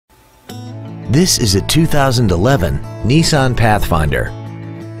This is a 2011 Nissan Pathfinder.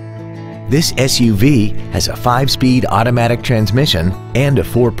 This SUV has a 5-speed automatic transmission and a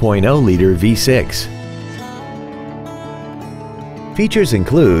 4.0-liter V6. Features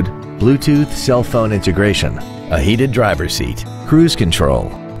include Bluetooth cell phone integration, a heated driver's seat, cruise control,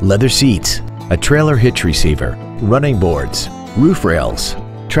 leather seats, a trailer hitch receiver, running boards, roof rails,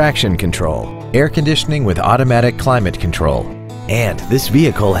 traction control, air conditioning with automatic climate control, and this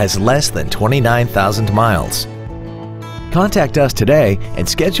vehicle has less than 29,000 miles. Contact us today and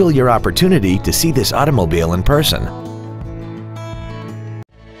schedule your opportunity to see this automobile in person.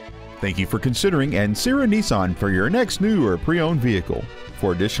 Thank you for considering Ancira Nissan for your next new or pre-owned vehicle.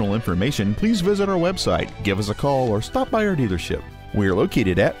 For additional information, please visit our website, give us a call, or stop by our dealership. We are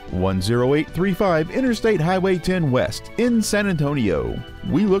located at 10835 Interstate Highway 10 West in San Antonio.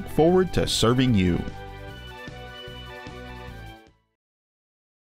 We look forward to serving you.